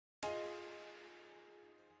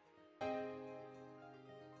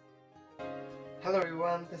Hello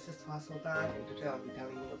everyone, this is Sultan and today I'll be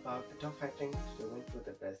telling you about the top 5 things to do in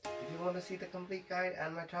Budapest. If you want to see the complete guide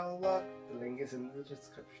and my travel vlog, the link is in the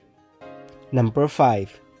description. Number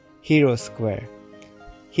 5. Hero Square.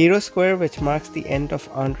 Hero Square, which marks the end of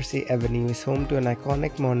Andrei Avenue, is home to an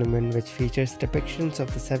iconic monument which features depictions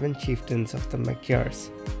of the 7 chieftains of the Magyars.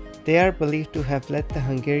 They are believed to have led the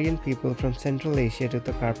Hungarian people from Central Asia to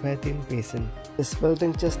the Carpathian Basin. This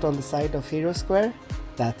building just on the side of Hero Square?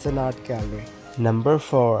 That's an art gallery. Number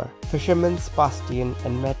 4. Fisherman's Bastion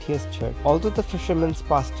and Matthias Church. Although the Fisherman's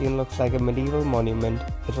Bastion looks like a medieval monument,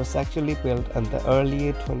 it was actually built in the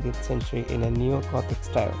early 20th century in a neo-Gothic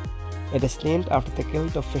style. It is named after the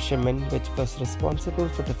Guild of Fishermen, which was responsible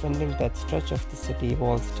for defending that stretch of the city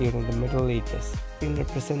walls during the Middle Ages. It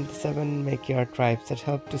represents the 7 Magyar tribes that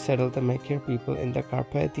helped to settle the Magyar people in the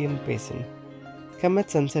Carpathian Basin. Come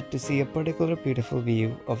at sunset to see a particular beautiful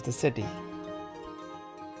view of the city.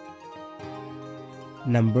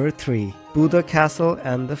 Number 3. Buda Castle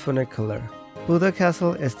and the Funicular. Buda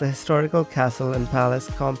Castle is the historical castle and palace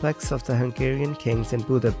complex of the Hungarian kings in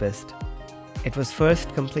Budapest. It was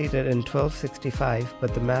first completed in 1265,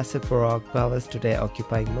 but the massive Baroque palace today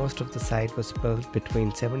occupying most of the site was built between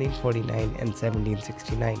 1749 and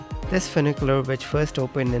 1769. This funicular, which first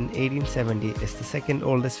opened in 1870, is the second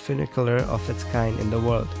oldest funicular of its kind in the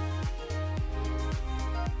world.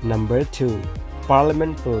 Number 2.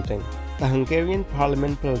 Parliament Building. The Hungarian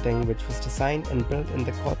Parliament Building, which was designed and built in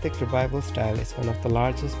the Gothic Revival style, is one of the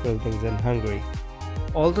largest buildings in Hungary.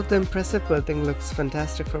 Although the impressive building looks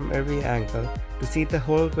fantastic from every angle, to see the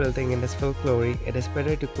whole building in its full glory, it is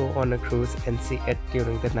better to go on a cruise and see it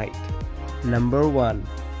during the night. Number 1.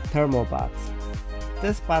 Thermobaths.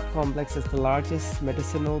 This bath complex is the largest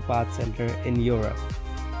medicinal bath center in Europe.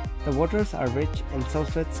 The waters are rich in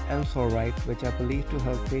sulfates and fluoride, which are believed to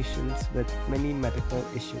help patients with many medical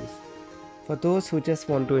issues. For those who just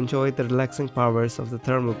want to enjoy the relaxing powers of the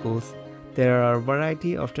thermal pools, there are a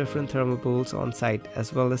variety of different thermal pools on site,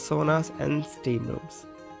 as well as saunas and steam rooms.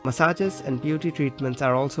 Massages and beauty treatments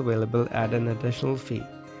are also available at an additional fee.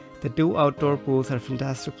 The 2 outdoor pools are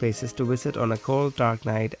fantastic places to visit on a cold, dark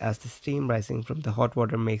night, as the steam rising from the hot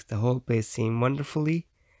water makes the whole place seem wonderfully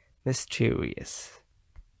mysterious.